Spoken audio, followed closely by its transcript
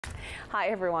Hi,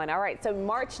 everyone. All right, so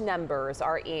March numbers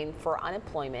are in for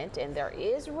unemployment, and there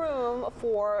is room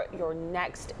for your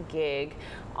next gig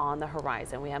on the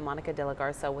horizon. We have Monica De La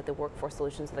Garza with the Workforce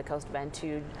Solutions of the Coast of Bend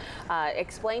to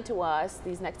explain to us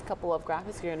these next couple of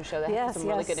graphics you're going to show that have some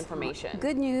really good information.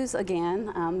 Good news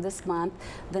again, this month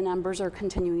the numbers are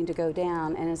continuing to go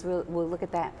down, and as we'll look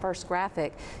at that first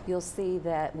graphic, you'll see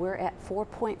that we're at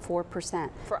 4.4%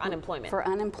 for unemployment. For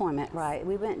unemployment, right.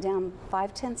 We went down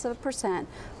 0.5%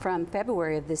 from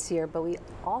February of this year, but we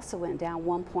also went down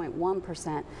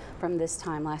 1.1% from this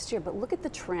time last year. But look at the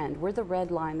trend. We're the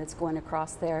red line that's going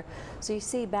across there. So you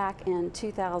see back in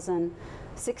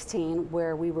 2016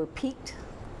 where we were peaked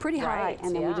pretty high,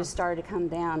 and then we just started to come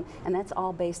down, and that's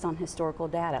all based on historical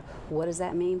data. What does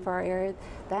that mean for our area?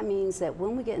 That means that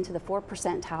when we get into the 4th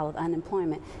percentile of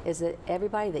unemployment, is that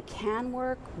everybody that can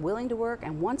work, willing to work,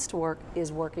 and wants to work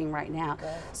is working right now.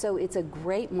 Okay. So it's a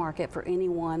great market for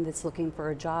anyone that's looking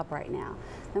for a job right now.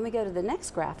 Then we go to the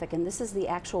next graphic, and this is the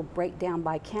actual breakdown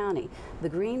by county. The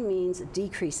green means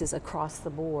decreases across the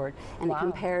board, and it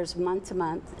compares month to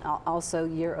month, also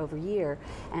year over year.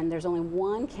 And there's only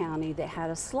one county that had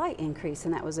a slight increase,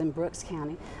 and that was in Brooks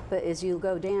County. But as you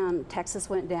go down, Texas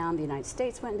went down, the United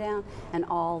States went down, and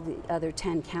all the other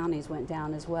 10 counties went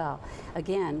down as well.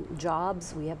 Again,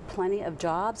 jobs, we have plenty of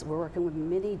jobs. We're working with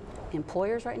many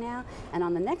employers right now. And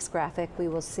on the next graphic, we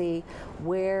will see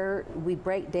where we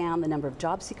break down the number of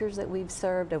job seekers that we've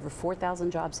served, over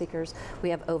 4,000 job seekers. We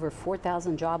have over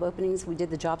 4,000 job openings. We did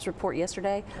the jobs report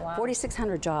yesterday,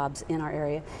 4,600 jobs in our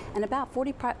area, and about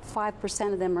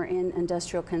 45% of them are in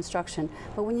industrial construction.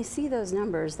 But when you see those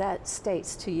numbers, that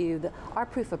states to you that our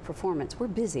proof of performance, we're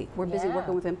busy. We're busy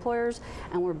working with employers,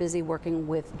 and we're busy working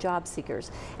with job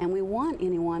seekers. And we want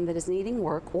anyone that is needing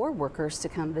work or workers to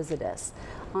come visit us.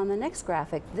 On the next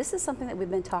graphic, this is something that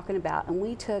we've been talking about, and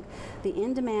we took the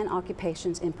in-demand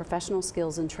occupations in professional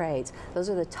skills and trades. Those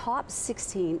are the top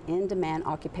 16 in-demand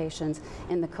occupations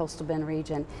in the Coastal Bend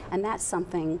region, and that's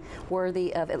something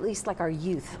worthy of at least like our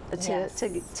youth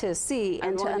to see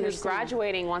and to understand. Who's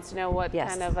graduating wants to know what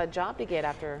kind of a job to get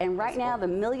after. And right now, the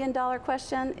million-dollar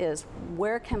question is,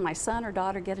 where can my son or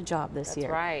daughter get a job this year?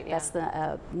 That's right. That's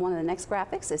the one of the next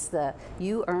graphics. It's the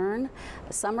You Earn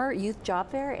Summer Youth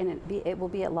Job Fair, and it will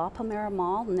be at La Palmera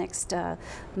Mall next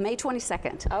May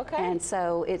 22nd. Okay. And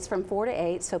so it's from 4 to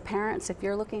 8. So parents, if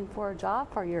you're looking for a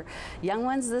job for your young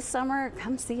ones this summer,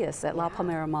 come see us at La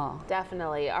Palmera Mall.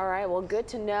 Definitely. All right. Well, good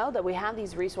to know that we have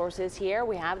these resources here.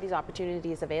 We have these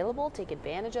opportunities available. Take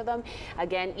advantage of them.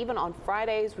 Again, even on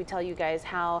Fridays, we tell you guys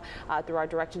how, through our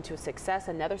Direction to Success,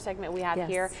 another segment we have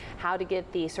here, how to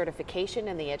get the certification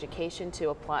and the education to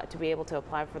apply, to be able to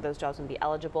apply for those jobs and be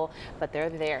eligible. But they're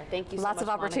there. Thank you so much, Lots of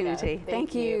opportunity. Monica.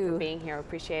 Thank you for being here.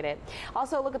 Appreciate it.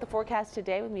 Also, look at the forecast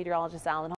today with meteorologist Alan